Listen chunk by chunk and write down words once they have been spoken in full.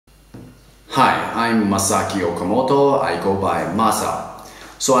Hi, I'm Masaki Okamoto. I go by Masa.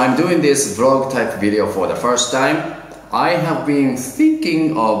 So I'm doing this vlog type video for the first time. I have been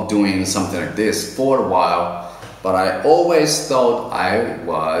thinking of doing something like this for a while, but I always thought I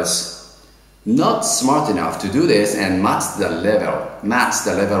was not smart enough to do this and match the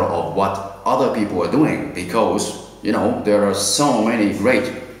level of what other people are doing, because there are so many great,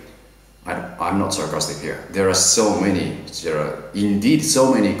 I'm not sarcastic here, there are indeed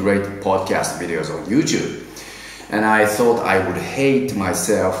so many great podcast videos on YouTube, and I thought I would hate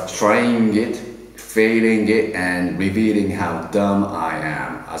myself trying it, failing it, and revealing how dumb I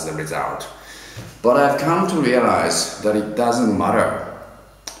am as a result. But I've come to realize that it doesn't matter,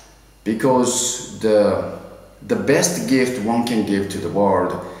 because the best gift one can give to the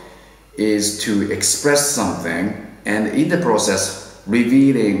world is to express something, and in the process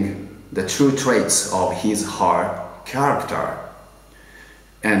revealing the true traits of his her character.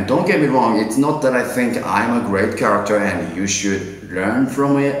 And don't get me wrong, it's not that I think I'm a great character and you should learn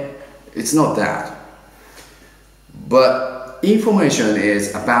from it. It's not that. But information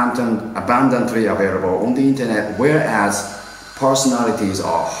is abundantly available on the internet, whereas personalities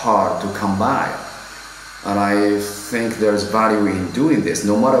are hard to come by. And I think there's value in doing this,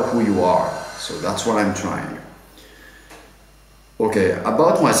 no matter who you are. So that's what I'm trying. Okay,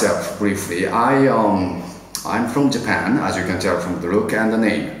 about myself briefly. I'm from Japan, as you can tell from the look and the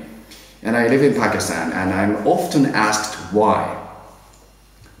name. And I live in Pakistan, and I'm often asked why.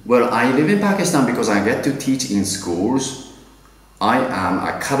 Well, I live in Pakistan because I get to teach in schools. I am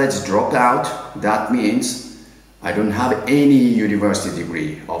a college dropout. That means I don't have any university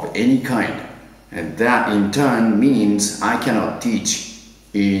degree of any kind. And that in turn means I cannot teach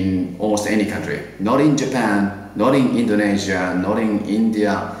in almost any country. Not in Japan, not in Indonesia, not in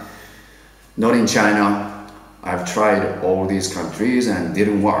India, not in China. I've tried all these countries and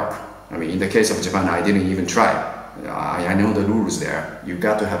didn't work. I mean, in the case of Japan, I didn't even try. I know the rules there. You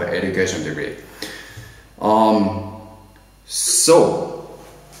got to have an education degree. So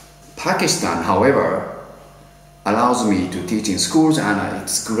Pakistan, however, allows me to teach in schools, and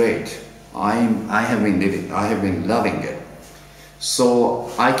it's great. I have been loving it.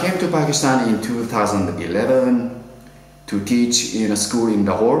 So I came to Pakistan in 2011 to teach in a school in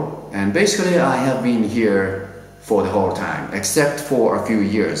Lahore, and basically I have been here for the whole time, except for a few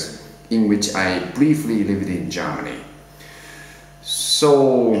years in which I briefly lived in Germany.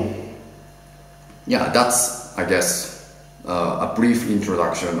 So yeah, that's, I guess, a brief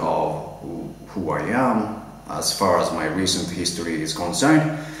introduction of who I am as far as my recent history is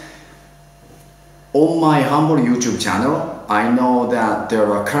concerned. On my humble YouTube channel, I know that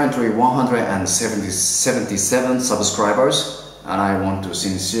there are currently 177 subscribers, and I want to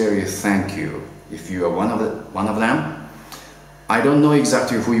sincerely thank you if you are one of them. I don't know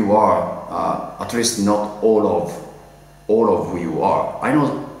exactly who you are, at least not all of who you are. I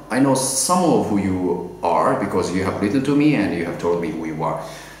know some of who you are because you have written to me and you have told me who you are.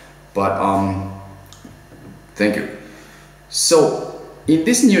 But thank you. So in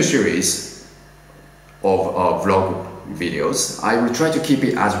this new series of vlog videos, I will try to keep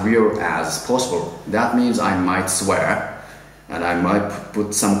it as real as possible. That means I might swear, and I might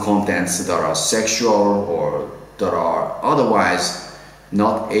put some contents that are sexual or that are otherwise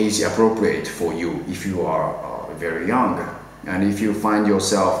not age appropriate for you if you are very young. And if you find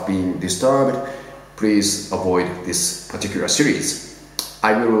yourself being disturbed, please avoid this particular series.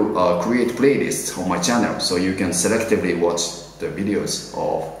 I will create playlists on my channel so you can selectively watch the videos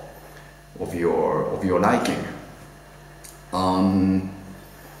of your liking.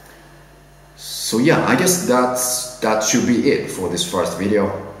 So yeah, I guess that should be it for this first video,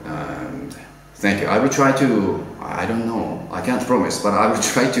 and thank you. I will try to, I don't know, I can't promise, but I will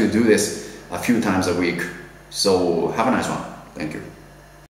try to do this a few times a week. So have a nice one. Thank you.